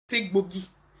take bogi.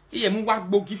 Iye mu wa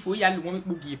bogi fo ya lu won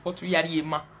bogi pot ya ri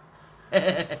ma.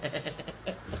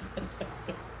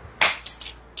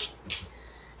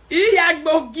 Iya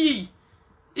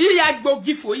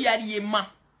gbogi fo ya ri ma.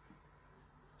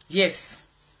 Yes.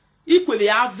 Ikwele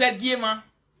ya vegi ma.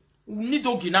 Ni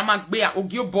dogi na ma gbe a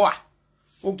ogi obo a.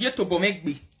 Ogi to bo me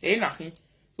gbe. E na hin.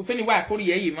 So feni wa akori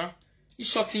ye ma. I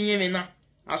shot yin me na.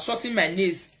 I shot in my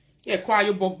nails. Ye kwa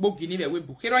yo gbogi ni be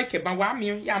webu. Hero ike ba wa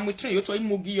mi ya mo train yo to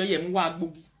imogi yo ye mu wa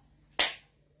gbogi.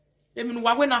 Emi no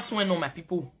wa we na so no my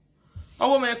people.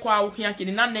 Owo me kwa ohia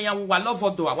kini na ne ya wa love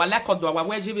odo wa like odo wa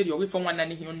we jebe yo we fo wan na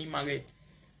ni hin ni mare.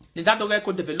 Ni that dog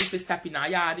ko develop step na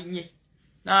ya ari nye.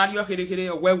 Na ari o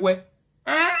here wewe.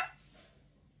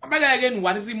 Abaga again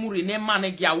what if muri ne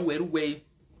man gi awu we.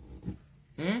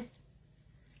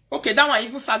 Okay, that one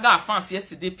even SAGA fans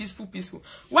yesterday peaceful.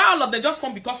 Why all of them just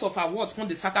come because of awards from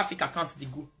the South Africa accounts they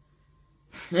go?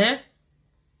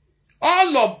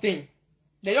 All of them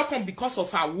they all come because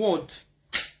of award.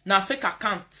 Now fake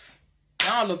account.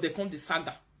 Now all of them come the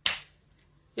SAGA.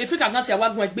 If fake account ya wa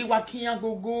gbe wa kiyan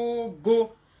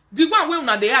go. The one way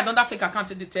una they had another fake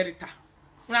account in the territory.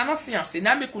 Una not see say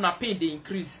na make una pay the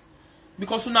increase.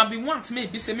 Because una be want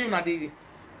maybe say me una they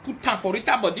put time for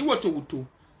rita but the woto.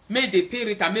 May they pay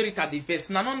rita the verse.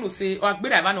 Una no say o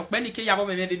agbere ava no pe ni ke yabo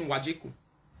me no wajeko.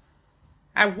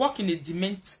 I work in a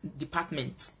dement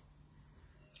department.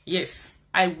 Yes,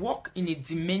 I work in a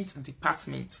dement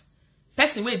department.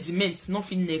 Person wey dement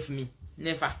nothing never me.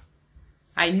 Never.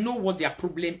 I know what their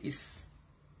problem is.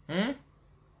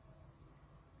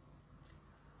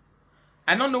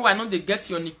 I don't know why not they get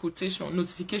your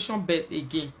notification bell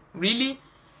again. Really?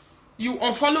 You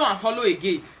unfollow and follow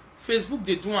again. Facebook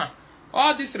they do one.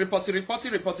 All this reporting,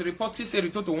 say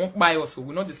Rita to won't buy us.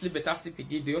 We not the sleep better sleep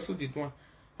again. They also did one.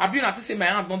 I've been at say my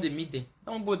hand don't they meet them.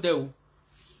 Don't go there.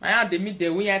 My hand they meet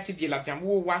there. We are to la jam.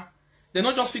 They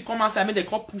not just fit come outside. I mean they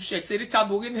call push it. Say Rita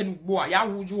do again and go. Ya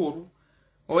wuju oru.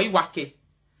 Or iwake.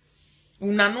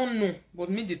 Una no. But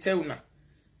me they tell una.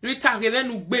 Rita rele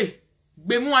nu gbe.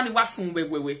 Gbe mu ani wasun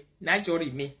we. Na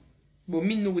jori me. But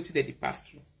me know what they pass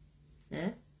through.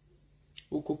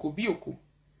 Okoko bi oko.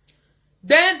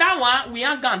 Then that one, we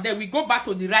are gone. Then we go back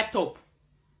to the right top.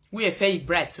 We efehi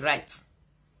bright, right?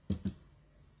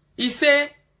 He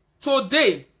say,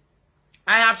 today,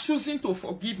 I have chosen to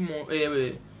forgive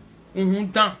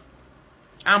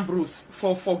Ambrose,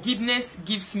 for forgiveness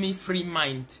gives me free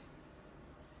mind.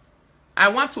 I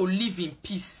want to live in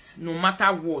peace, no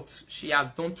matter what she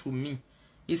has done to me.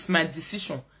 It's my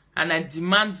decision, and I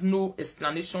demand no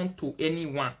explanation to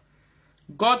anyone.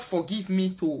 God forgive me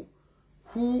to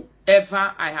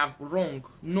whoever I have wronged,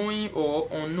 knowing or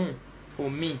unknown,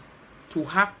 for me to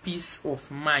have peace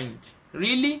of mind.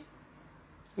 Really?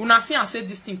 Una see and say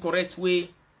this thing correct way,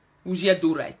 uje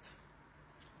do right.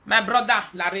 My brother,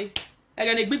 Larry, I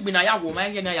get a big bin ya woman,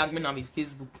 I get a young man on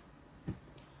Facebook.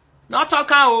 Not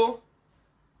talk oh.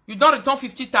 You don't return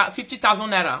 50,000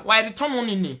 naira. Why return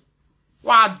money ne?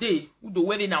 Why they who do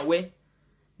wedding away?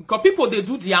 Because people they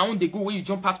do their own, they go where you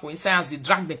jump out for inside as they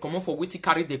drag them come on for wait to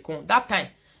carry the con. That time,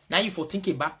 now you for think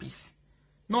about peace.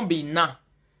 Not be now.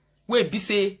 Where be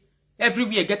say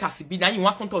everywhere get as it be. Now you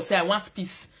want to say I want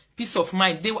peace, peace of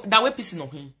mind. That way peace no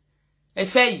him.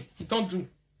 Efehi, he don't do.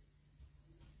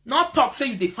 Not talk say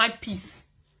you define peace.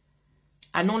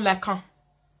 I don't like her.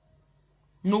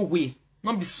 No way.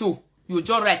 Not be so. You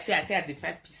just right say I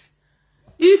define peace.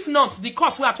 If not, the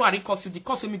cost where I cost you, the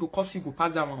cost me go cost you go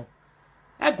pass that one.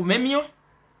 I go memio.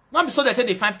 Not be so that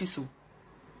they find peace.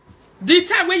 The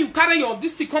time when you carry your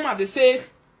this thing come out, they say,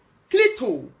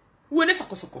 Clito,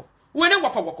 uene soko, uene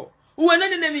wako, uene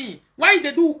enemy. Why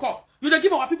they do call? You don't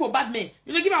give our people bad men.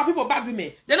 You don't give our people bad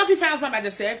women. They don't feel fine by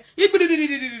themselves.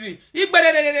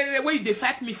 Where you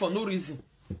fight me for no reason.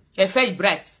 Efehi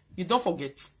bright. You don't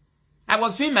forget. I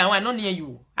was doing my own. I not near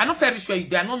you. I not very sure you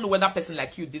do. I don't know whether person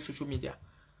like you did social media.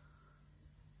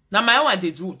 Now my own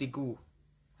they do, they go.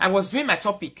 I was doing my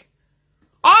topic.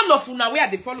 All of una where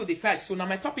they follow the fight. So now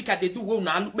my topic they do go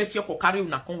now look if you carry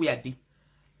una come where they.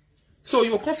 So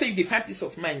you can say you define peace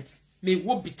of mind. May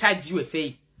what betide you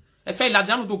efehi. Efehi la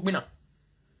janu do gbina.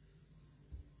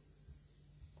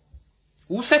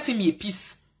 Who setting me a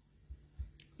peace?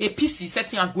 A peace is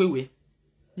setting a way.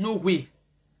 No way.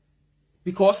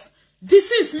 Because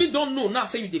this is me don't know now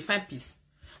say you define peace.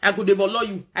 I go devolve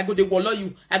you. I go devolve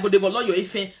you. I go devolve your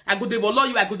efehi. I go devolve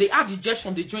you. I go de add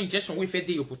injection, the joint injection we fed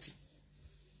your body.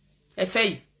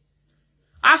 Efehi.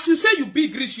 As you say you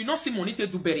big rich, you not see money to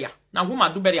do burial. Now who ma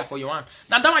do burial for your hand?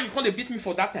 Now that one you can't beat me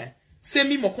for that time. Say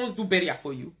me more cons do burial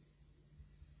for you.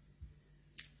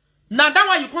 Now that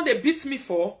one you can't beat me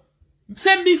for.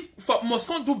 Say me for must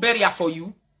can't do burial for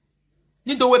you.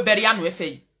 Ni do we bury anu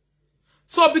efehi.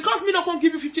 So because me not come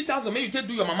give you 50,000, may you take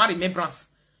do your mama remembrance.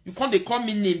 You can't they call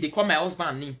me name, they call my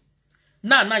husband name.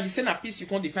 Now you send a piece you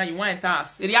can't define you want enter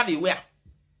us. It have where.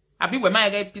 I be where my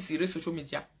get piece in social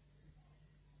media.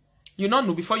 You don't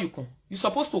know before you come. You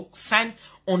supposed to sign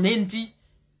on ND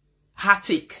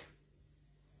heartache.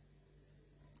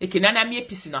 E kenana me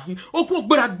piece na him. O ko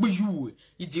gbera gbeju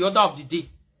e the order of the day.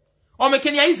 O me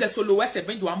kenya is the solo we se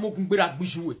ben do amogun gbera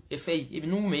gbeju e efehi. E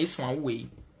no me so an we.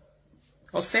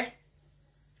 O say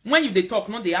when you they talk,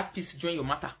 no they have peace join your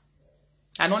matter.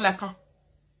 I don't like her.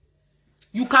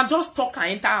 You can just talk and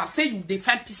enter. Say you they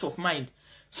find peace of mind.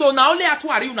 So now only at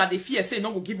worry una they fear say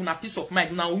no go give una peace of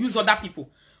mind. Una use other people.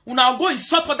 Una go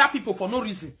insult other people for no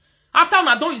reason. After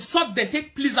una don't insult them,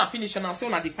 take please and finish and say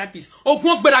una they find peace.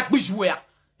 Ogun gbera gbeju ya.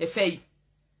 Efehi.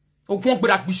 Ogun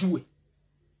gbera gbeju we.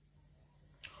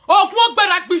 Ogun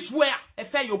gbera gbeju ya.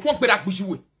 Efehi ogun gbera gbeju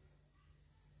we.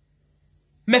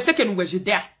 Me say ken we je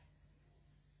there.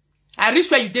 I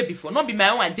reach where you did before. Not be my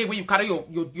own day where you carry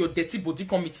your dirty body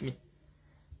come meet me.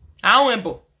 I don't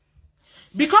remember.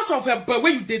 Because of the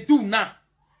way you did do now.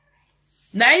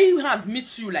 Now you hand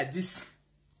meet you like this.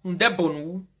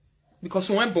 Because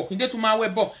you went you did to my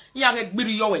web. You have a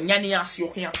biri yo and yanny ass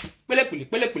your hand.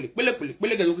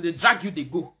 They drag you, they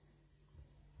go.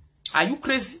 Are you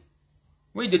crazy?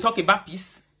 When they talk about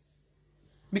peace?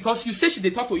 Because you say she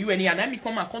they talk to you and I me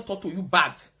come and can't talk to you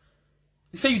bad.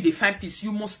 You say you define peace,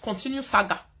 you must continue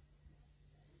saga.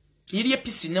 Iri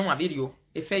peace in one video.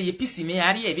 If a peace me,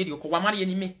 I a video, ko wamari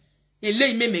any me. A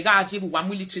lay me mega ajibu wa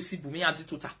military bu me adi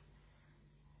tuta.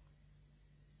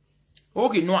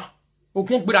 Okay, no.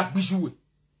 Okon gbera bijou.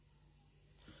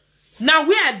 Now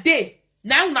where are they?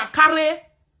 Now una carry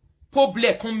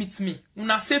public come meet me.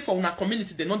 Una say for una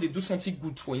community they know they do something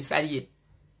good for inside here.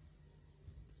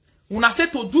 Una say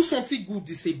to do something good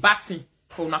is a bad thing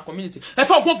for una community.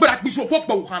 If I go back bijou pop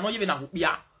no even na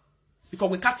hopia. Because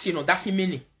we can't see no that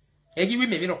female. Egi we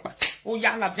me ropa. Oh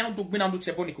ya la dian do gbina do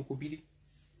chebo ni kokobiri.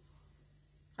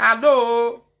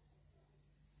 Hello.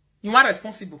 You are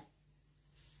responsible.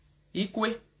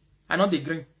 Equal. I know the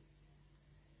green.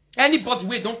 Anybody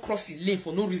wey don't cross the lane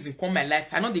for no reason come my life.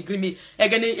 I know the green me.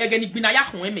 Egeni gbina ya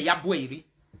hon me ya boy.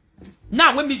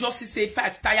 Now when me just say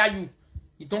fight tire you,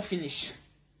 you don't finish.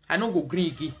 I no go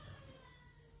green again.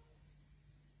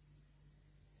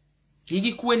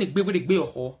 Igi ku eni gbe we de gbe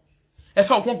oho. E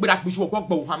fa okon gbera gbeju okon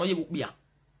gbo han no ye wo pia.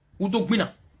 Wo do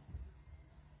gbina.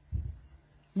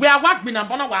 We are what gbina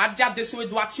bona wa adia de so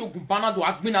do ati ogun bona do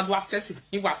agbina do stress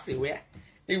ni wa se we.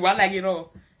 E wa like you know.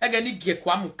 Egeni gie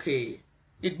kwa muke.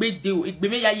 Egbe de o, egbe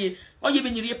me yaye. Oye be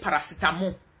nyiri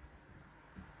paracetamol.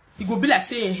 You go be like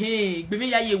say hey, egbe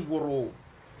me yaye woro.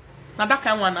 Na that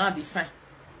kind one na define.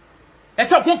 E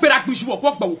fa okon gbera gbeju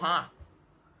okon gbo han.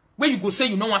 Where you go say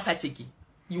you no want fight again.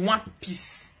 You want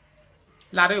peace.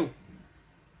 Lareo.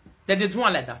 They do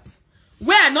one like that.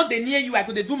 Where I know they near you, I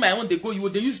could they do my own, they go, you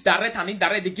they use direct and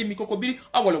indirect, they give me kokobiri,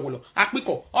 wolo,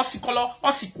 akpiko, osikolo,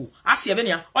 osiku,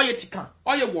 asievenia, oyetikan,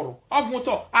 oyeworo,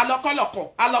 ovuto,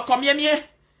 aloko, mie.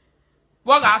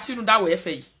 Waga asinu that way,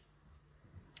 efehi.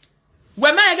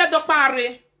 When I get the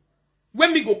pare,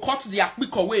 when we go cut the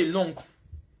akpiko way long,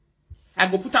 I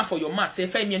go put on for your mat, say,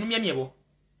 efehi, mie.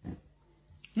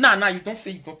 Nah, you don't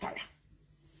say you don't tire.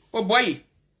 Oh boy,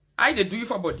 I they do you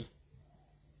for body.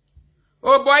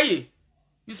 Oh boy,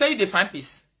 you say you define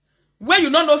peace. Where you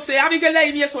don't know say I get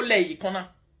lay me so lay corner.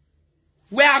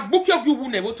 Where I book your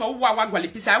good never to wa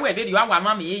peace. I wear video. I want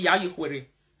mammy ya you query.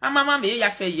 And my mammy ya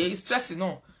fair ye stressing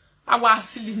no. I was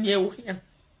silly near him.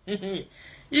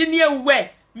 In near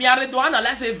way, me are the one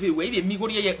less everywhere. Me go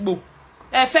ye bo.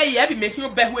 A fair ye be making you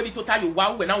bear way to tell you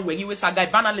wow when I'm when you was a guy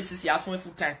banalisis ya so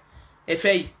full time. A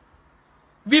fair.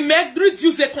 We make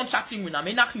reduce the contracting when I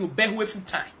may not you bear way full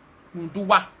time. Do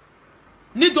what?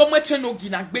 Ni do mweche no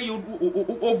gina gbe yo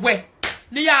ogwe.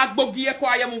 Ni ya agbogi e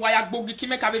kwa ya mu wa ya agbogi ki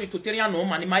make averi toteria no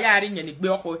man ma ya ari nye ni gbe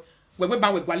oho. We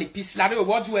ba we gwale peace la re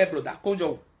wo ju e brother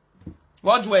kojo.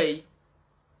 Wo ju e.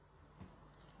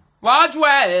 I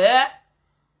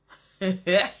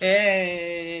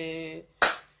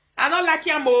don't like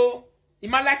yamo. I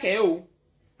ma like e o.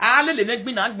 A le ne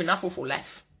gbina for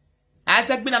life. I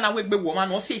said gbina na we gbe woman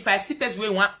no see if I see person we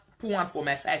want put one for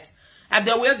my fight. And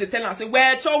the ways they tell and say,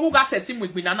 where who got set him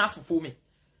with bananas for me?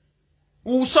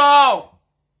 Who saw?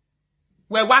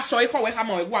 Where what show if I have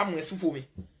my one with for me?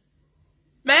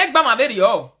 Make by my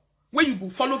video. Where you go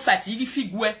follow fight, you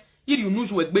figure, you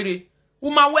lose with berry.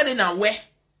 Who my wedding and where?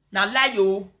 Now lie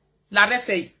yo, la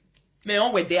refe. Me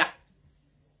on we there.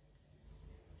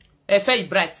 Efehi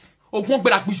bright. O kon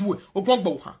gbera gbujue, o kon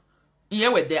gbo han.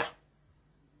 Iye we there.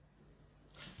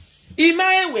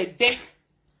 Ima we there.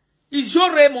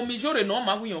 Ijore mo mi jore no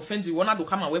ma we offend you na do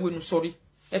come we no sorry.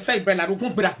 Efehi brela ro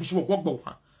gon bra bisu ogbo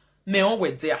ha. Me on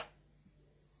we there.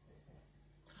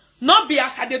 Not be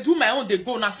as I dey do my own they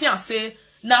go na see and say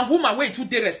na woman wey too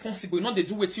dey responsible not dey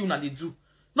do wetin you na dey do.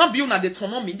 Not be you na dey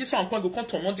turn on me this one go come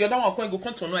turn on the other one go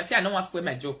come turn on I say I no wan spoil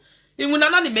my job. Even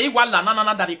na ni me wala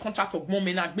na that the contract of mom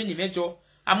me na gbe ni mejo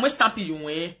am we stamp you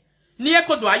wen. Ni e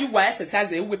ko do ayu wa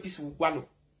exercise e we peace walo.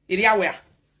 Area where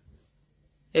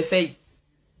Efehi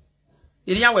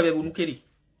area where be bu nukeri.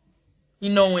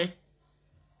 Ino wen.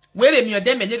 Where me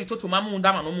odem me ni to mamu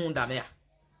nda ma no mu nda me ya.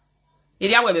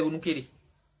 Area where be bu nukeri.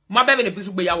 Ma bebe ne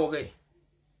bisu gbe ya wo ge.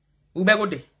 U be go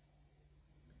de.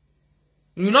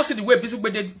 You not see the way bisu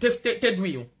gbe te do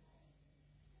you.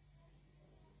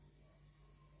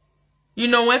 You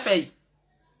know Efehi.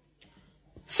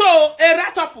 So a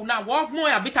rat up now walk more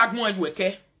a bit agmo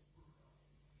edweke.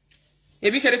 E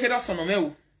bi kere kere sono me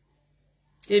o.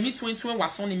 E mi 20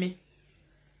 was on me.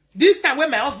 This time when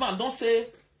my husband don't say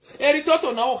rita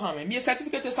to na o han me. Mi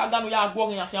certificate SAGA no ya agbo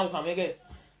yan kan o han me ge.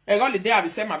 E go le dey abi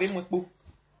se ma be mo po.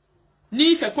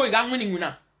 Ni fe ko iga nwini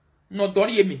nwina no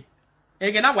dori emi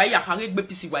ege na wa ya kan egbe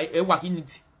pisi wa e wa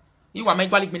hiniti I wa me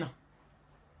gwali gbina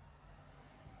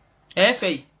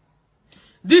Efehi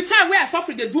the time where I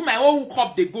suffer they do my own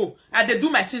cup they go and they do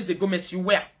my things they go met you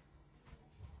where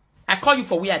I call you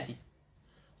for where I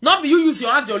not be you use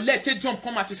your hand your leg take jump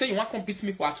come out you say you want to compete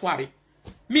me for atuare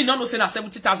me no say na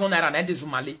 70,000 naira na dey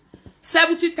zumale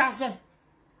 70,000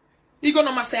 you go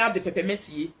no ma say have the peppermint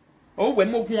ye oh we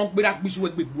mo gun gbera gbiju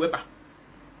egbebu eba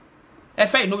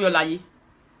Efehi no your lie.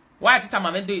 Why at time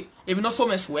I do if not so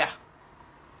much where?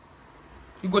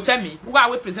 You go tell me, who are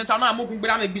we present? I know I'm moving, but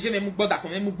I'm a vision and move back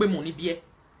and move money beer.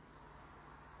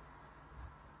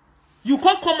 You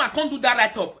can't come, I can't do that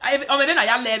right up. I already I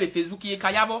have a Facebook ye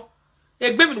kayabo.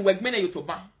 A baby work many you to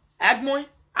ban. Agmoy,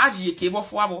 as ye cave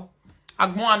of wabo.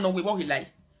 Agmo no we walk lie.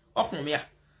 Off from here.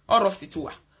 Or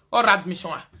hospital. Or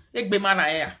admission. Egbe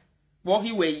mara walk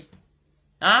he way.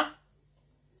 Huh?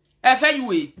 Efehi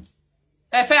way.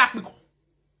 Efehi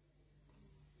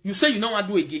you say you don't want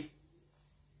to do again.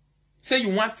 Say you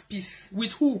want peace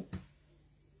with who?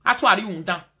 That's what you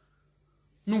done.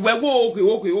 No we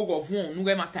okay of one. No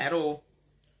we matero.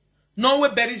 No we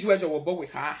bury you as your boy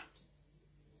with her.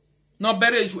 No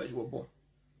bury you as your boy.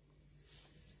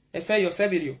 Efehi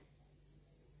yourself video.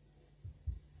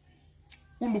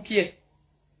 Who look here?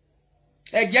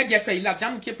 Get Efehi la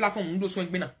jam ke platform ndo swing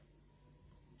bina.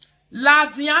 La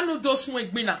diano do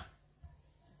swing bina.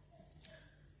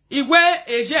 Iwe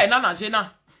eje na na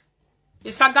jena.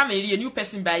 SAGA me a new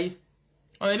person buy.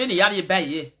 On even yari buy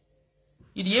ye.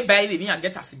 Idi buy we and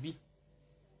get asibi.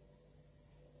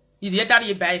 Idi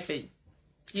daddy buy Efehi.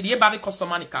 Idi buy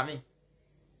customer ni kame.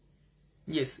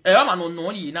 Yes. E o ma no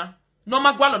no yi na. No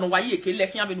ma gwalo no wa yi ke le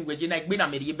kian be nu gbe na egbe na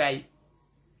me ri buy.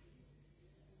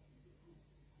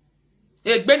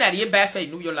 Egbe na ri buy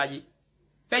Efehi no yo laye.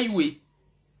 Efehi we.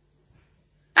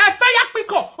 Efehi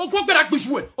apiko, ogun gbera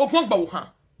gbejuwe, ogun gba wo han.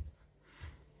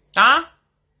 Huh?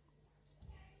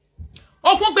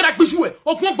 Okun gbera gbejuwe,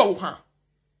 okun gba wo han.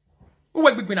 Wo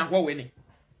we gbegbe na wo we ni.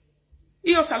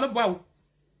 Iyo salobo awo.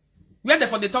 We are there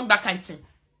for the talk that kind thing.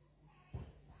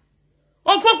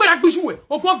 Okun gbera gbejuwe,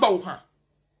 okun gba wo han.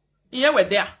 Iye we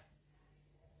there.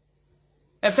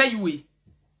 Efehi we.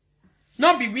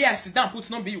 Not be where I sit down put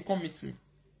not be you come meet me.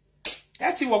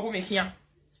 Eti wo go me here.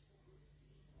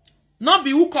 Not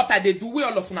be who cup I dey do we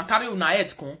all of una carry una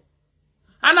head kon.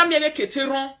 Ana mi ene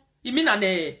keteron, I mean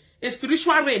a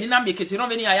spiritual rain in a make keteron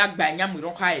veni ayak by nyam we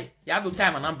ron high. Ya do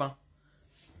time and number.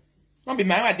 Not be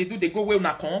my they do they go where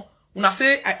una kon. Una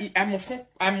say I must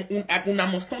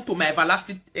come to my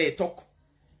everlasting talk.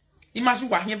 Imagine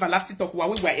what here everlasting talk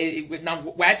we now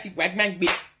man be.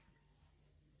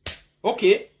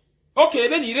 Okay. Okay,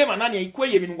 then you remember na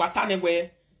ikwe ye min watane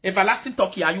we everlasting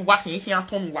talk ya you working here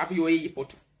ton wa yo e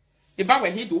poto. E ba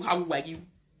we he do how we you.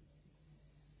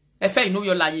 Efehi no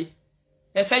your lie.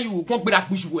 Efehi you won't be that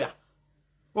bush where.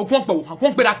 O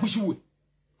won't be that bush way.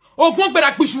 O won't be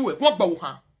that bush way. Won't be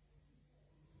one.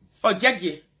 O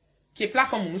jaggy. Ke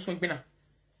platform no swing bina.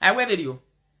 I wear video.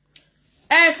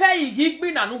 Efehi hig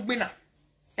bina no bina.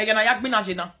 Again I yak bina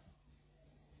jena.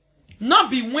 Not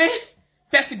be when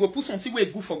person go put something where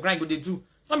good for grind go they do.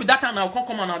 Not be that time now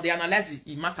come and now they analyze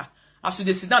it matter. As you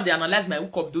they sit down they analyze my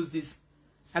hook up those days.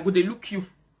 I go they look you.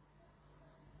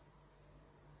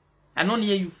 I don't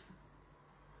hear you.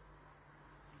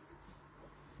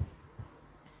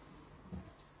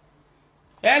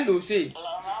 Hello, say.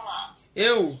 Hello, Mama.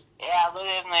 Ew. Yeah, good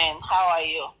evening. How are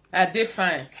you? I did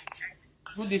fine.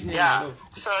 Good evening, my love.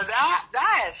 So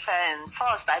that friend,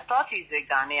 first I thought he's a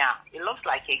Ghanaian. He looks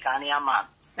like a Ghanaian man.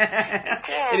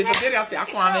 It is very as I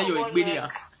can't you igbini.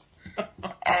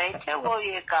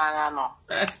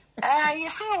 You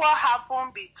see what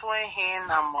happened between him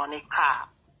and Monica.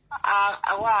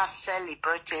 I was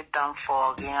celebrated them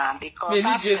for him because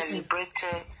I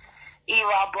celebrated.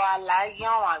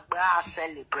 I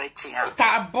celebrating.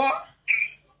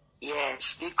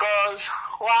 Yes, because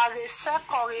while they say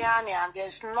Korean and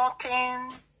there's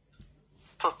nothing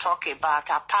to talk about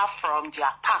apart from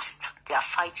their past. They are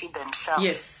fighting themselves.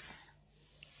 Yes.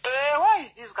 What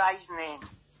is this guy's name?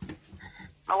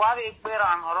 What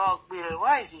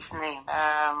is his name?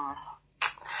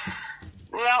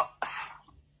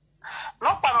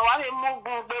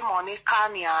 Monica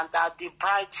that they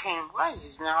bribed him. What is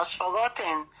his name? I was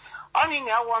forgotten. Only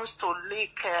wants to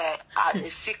leak a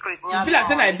secret. You feel like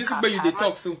saying I busy you they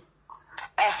talk so.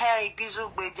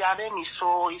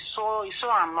 It's so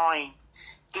annoying.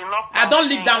 I don't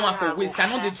leave that one for waste. I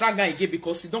know the drag guy again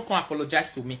because he don't come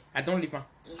apologize to me. I don't leave one.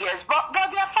 Yes, but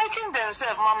they are fighting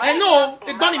themselves, Mama. I know.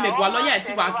 They don't even go along. Yes,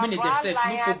 they are winning themselves.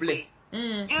 No problem.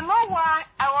 You know why?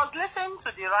 I was listening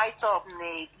to the write-up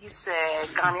this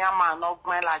Ghanaian man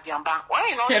Ogmela Jamba. When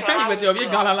you know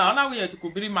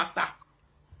master.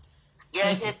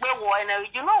 Yes, you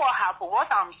know what happened?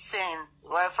 What I'm saying,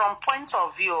 well, from point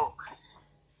of view,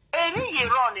 any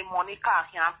year on the Monica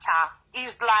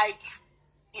is like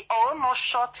almost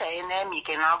shorter enemy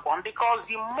can go on because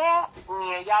the more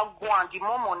you go on, the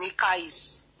more Monica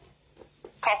is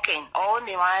talking.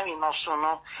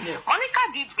 Yes.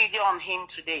 Monica did video on him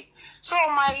today. So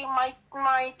my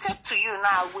take to you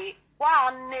now we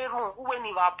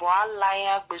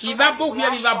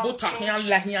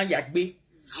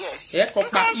yes.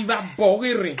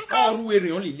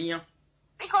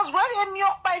 Because when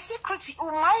you're by security,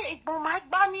 you might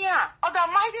ban here. Other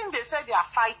minding they say they are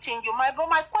fighting you. But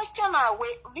my question are we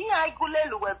are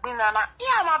gulelu we binana.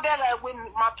 Yeah, my bella we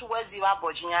matuwezi wa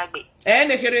bojinagbe.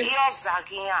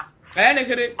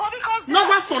 Because no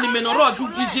one son in menoro ju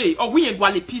ije or we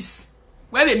equally peace.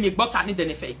 Where we make butter need an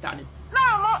effect on it. No,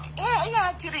 yeah,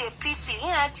 actually a peace.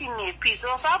 Yeah, actually a peace. So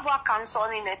I work on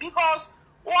son in it because.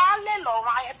 We are worrying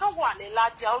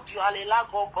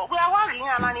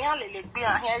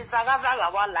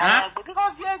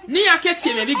because ni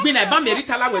aketi me big bin na ba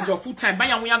America la we full time ba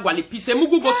yan we agwale pise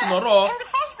mugu go tomorrow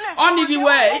on the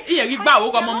way e ri gba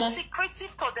wo momo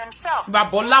secretive to themselves ba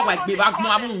bola wa gbe ba gun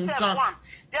amu nkan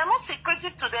they are not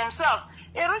secretive to themselves.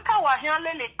 Rita wa here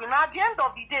lele at the end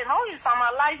of the day now is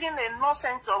analyzing the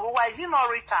nonsense of why is it not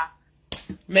Rita.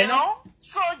 You know?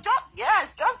 So just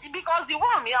because the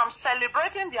one I'm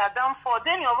celebrating their downfall,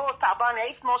 then you're all tabane,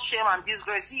 if not shame and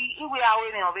disgrace, we are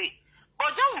winning of it.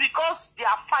 But just because they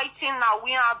are fighting now,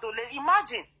 we are to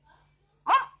imagine.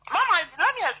 Mama,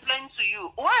 let me explain to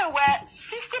you. Where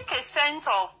 60%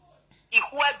 of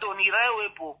Ihuedo ni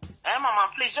rewebo.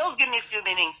 Mama, please just give me a few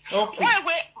minutes. Okay.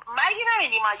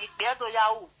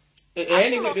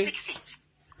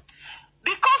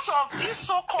 Because of this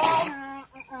so-called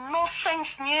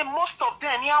nonsense, most of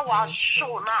them here was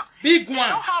shown now. Big they one.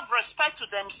 Don't have respect to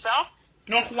themselves.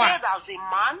 Not they one. failed as a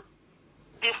man.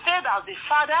 They failed as a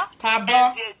father. And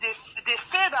they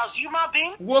failed as human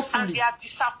beings. Woefully. And their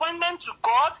disappointment to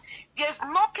God. There's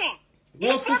nothing.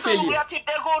 Woeful failure.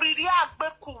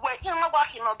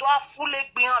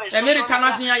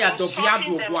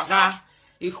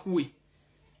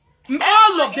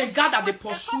 All of the God that they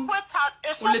pursue,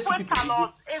 only two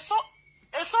people. Yes,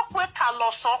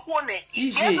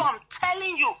 I'm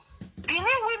telling you,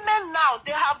 Benin women now,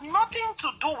 they have nothing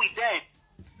to do with them.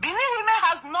 Benin women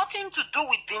has nothing to do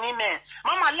with Benin men.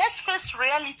 Mama, let's face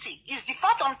reality. It's the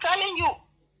fact I'm telling you.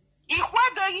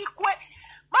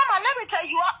 Mama, let me tell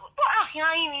you,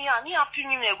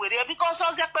 because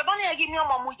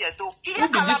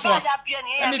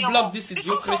let me block this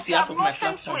idiocracy out of my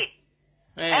platform.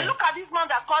 And look at this man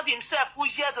that called himself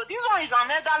Ujedo. This one is an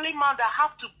elderly man that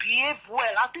have to behave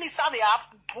well. At least how they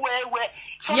have to behave well.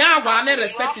 So yeah, we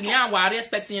respecting. Yeah, we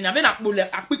respecting. I mean, if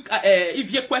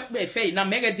you quite efehi, na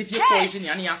mega if you question,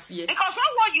 because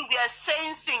what you were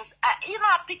saying things, you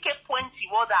know, pick a point in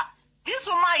order. This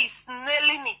woman is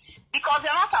nailing it because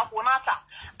they're not a Honata.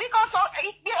 Because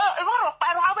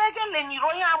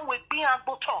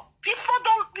people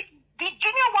don't, the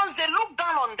junior ones, they look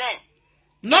down on them.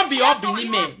 Not be all Benin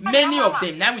men, many of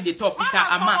them. Now with the top, Peter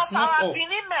Amas, not all.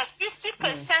 Benin men,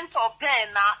 50% of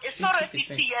them now, it's already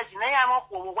 50 years.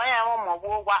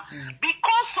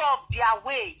 Because of their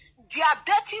ways, their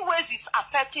dirty ways is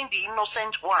affecting the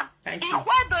innocent one. Thank you. I'm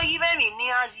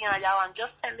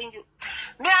just telling you.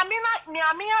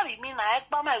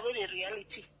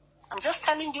 Reality. I'm just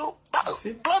telling you.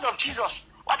 Blood of Jesus.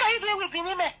 What are you doing with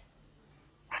Benin men?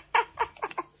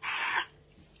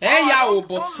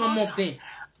 But some of them,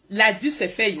 like this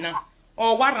efehi now,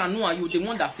 or waranu are you the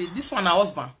one that say this one a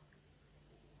husband?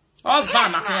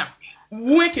 Husband na here.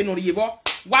 Who can no yebo?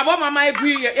 Wabo mama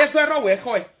agree. Ezero we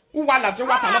koi. Who wala jo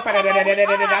wata no at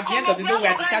the end of the day we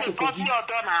are decided to forgive.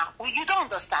 You don't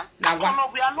understand. We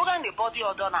are looking the body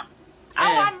of donor.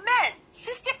 Our men,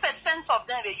 60% of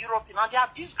them are European, and they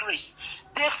are disgraced.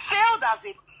 They failed as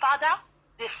a father,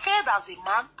 they failed as a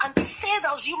man, and they failed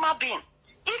as human being.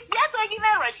 If they don't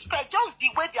even respect just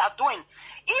the way they are doing,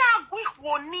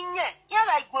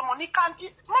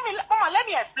 Mama, let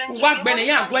me explain to you.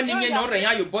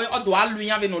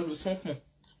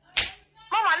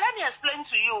 Mama, let me explain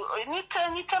to you.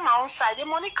 Anytime my own side, the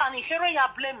money can hear ya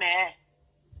blame me.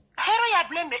 Hear ya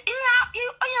blame me. If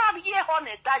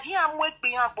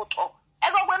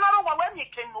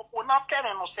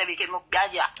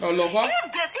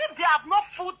they have not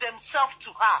fooled themselves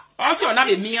to her,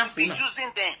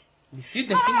 using them.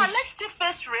 Mama, let's still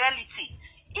face reality.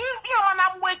 If you want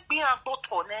to work being a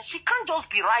daughter, then she can't just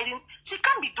be riding. She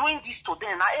can't be doing this to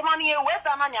them.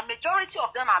 Majority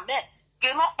of them are men.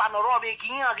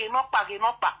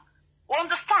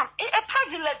 Understand? A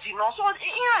privilege, you know. So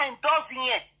here endorsing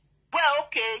it. Well,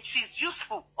 okay, she's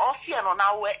useful. Or see on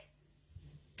our way.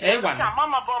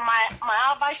 Mama, but my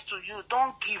advice to you,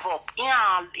 don't give up.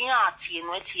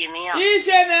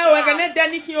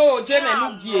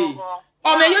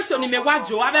 Oh, me you me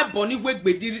wajo ave boni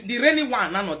wegbe the rainy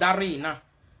one na no that rain na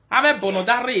ave bono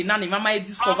that rain na ni mama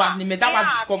discover ni me that one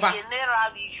discover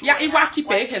ya iwa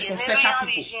keep e some special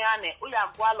people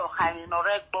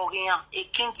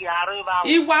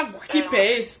iwa keep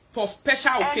e for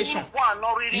special occasion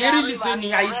you release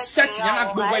ni I set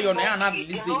na gbo where you na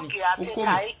release ni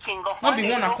okomi no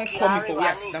be one come call me for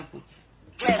where I sit down.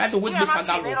 That's the way you have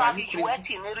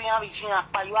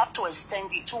to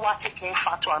extend it to take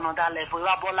effort to another level.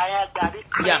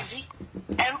 Crazy.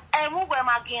 And move them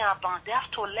again about they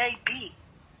have to let it be.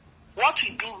 What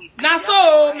we be with. Now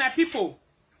so my people.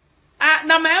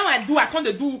 Now my own I can't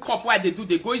do hook up why they do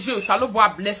they go jail.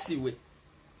 Salobo bless you.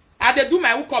 I they do my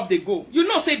hook up they go. You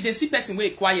know say if they see person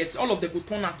way quiet, all of them will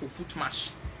turn out to foot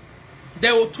mash.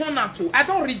 They will turn out to I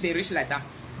don't read the rich like that.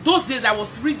 Those days I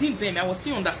was reading them, I was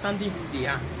still understanding who they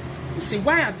are. You say,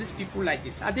 why are these people like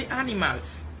this? Are they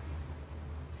animals?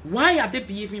 Why are they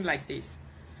behaving like this?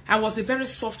 I was a very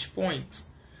soft point.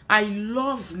 I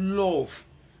love love.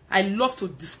 I love to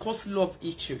discuss love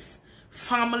issues,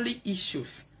 family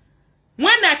issues.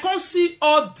 When I can't see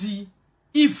all the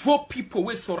evil people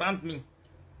who surround me,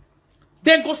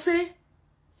 they go say,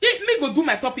 me go do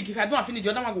my topic. If I don't finish, the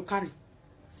other one go carry.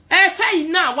 Efehi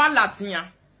na wa Latin.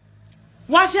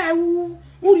 Waja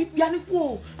uri biani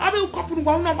ko abe ukopunu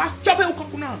wa una stope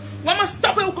ukopuna wa ma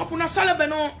stope ukopuna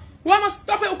salebeno wa ma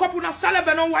stope ukopuna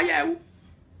salebeno wa ye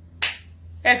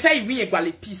efehi wi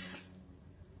egbale peace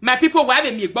my people wa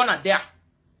be mi egbo na there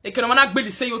e keno na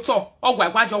gbeli say yo to ogwa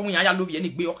egwajo wun ya lobi eni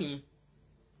gbe okin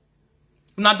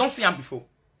una don see am before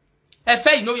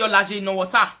efehi know your large no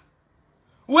water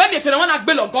we be keno na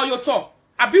gbe logo yo to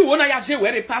abi wo na ya je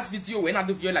we repass video we na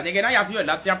do video la nge na ya video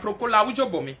la ti prokola wujo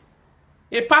bomi.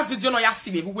 A pass video no ya see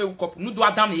me we ukop nu do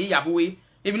adam ye yabowe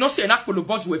if you no see na polo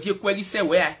budge we vie kwa li se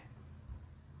we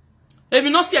if you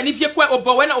no see ani vie kwa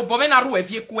obo na ru we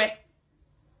vie kwa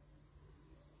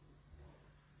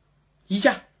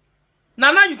yeah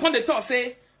now you come the talk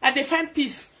say I dey find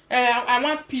peace I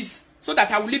want peace so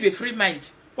that I will live a free mind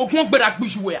ogun gbera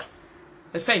gbijuwe a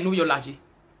e fe no your laje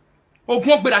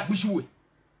ogun gbera gbijuwe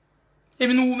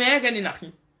ebi nu me ege ni na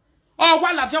kin. Oh,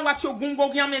 while John watch your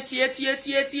gungo yame tie.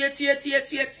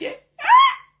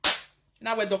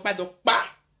 Now we dokpa.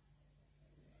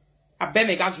 I bet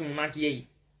me gajun na ye.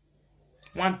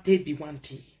 One day be one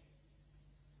day.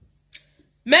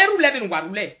 Meru leven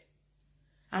warule.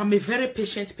 I'm a very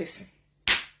patient person.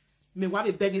 Me wa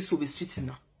be begging so be street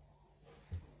now.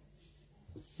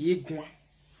 Ye gwan.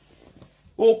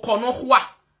 O kono hwa.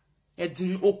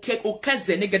 Edin oke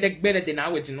zene gedek bere de na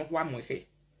we din no hwa mo he.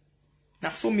 Now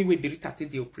so me we be rita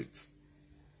they operate.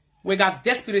 We got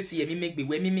desperate here me make be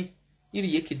we me iri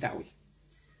yeke that way.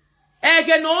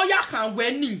 Ege no ya kan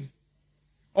we ni.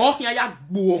 Oh ya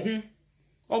gbo ohun.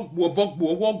 O gbo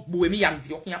obogbo wo gbo emi ya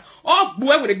mvi ohun. O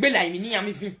gbo e we gbe la mi ni ya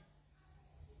mi fi.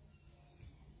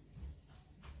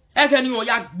 Ege ni o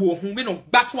ya gbo ohun be no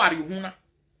gbatu ari ohun na.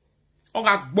 O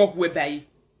ga gbo we bayi.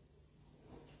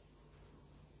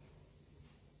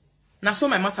 Na so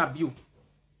my matter be you.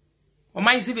 O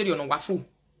mais video no wafu.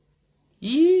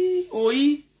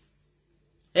 Oi.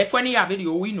 E fweni ya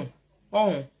video wi no.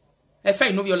 Oh. E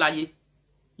fe no bi olaye.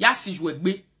 Ya si ju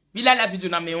egbe. Bi la video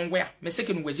na me onwe a. Me se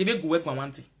ke no we je be go we gwan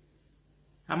wanti.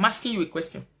 I'm asking you a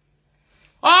question.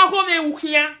 Oh, ho me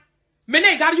ukia.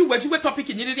 Mene gari you we topic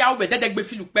in the hour that they be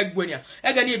feel peg when ya.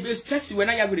 Again, be stress when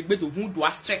I have with beto who do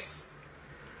stress.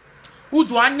 Who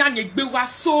do anya be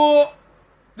was so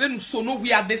then so no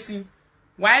we are this.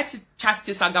 Why it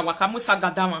chaste saga wakamu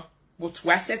saga dama, but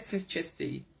why set since chest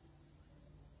e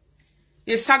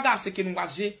saga sekin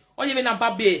waje, or even a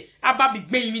baby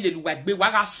gbe mi de luwa gbe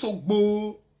waga so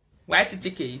gbo. Why to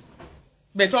take it?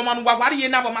 But man wari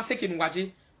na ba ma sekin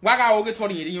waje, waga oge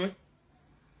tori yin.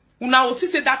 Una oti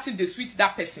say that thing they sweet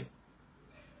that person.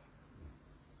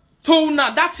 To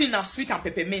una that thing na sweet and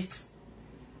peppermint.